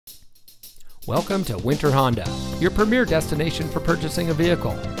Welcome to Winter Honda, your premier destination for purchasing a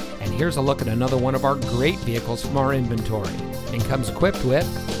vehicle. And here's a look at another one of our great vehicles from our inventory. And comes equipped with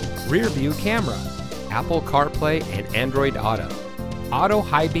rear view camera, Apple CarPlay and Android Auto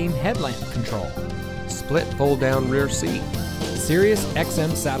high beam headlamp control, split fold down rear seat, Sirius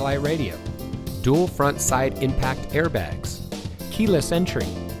XM satellite radio, dual front side impact airbags, keyless entry,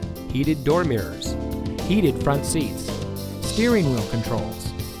 heated door mirrors, heated front seats, steering wheel controls.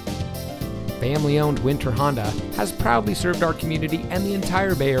 Family-owned Winter Honda has proudly served our community and the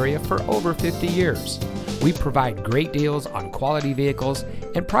entire Bay Area for over 50 years. We provide great deals on quality vehicles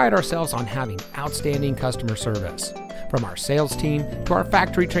and pride ourselves on having outstanding customer service. From our sales team to our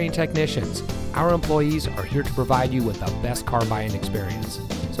factory-trained technicians, our employees are here to provide you with the best car buying experience.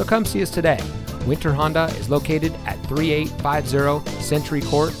 So come see us today. Winter Honda is located at 3850 Century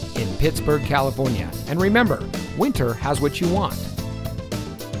Court in Pittsburg, California. And remember, winter has what you want.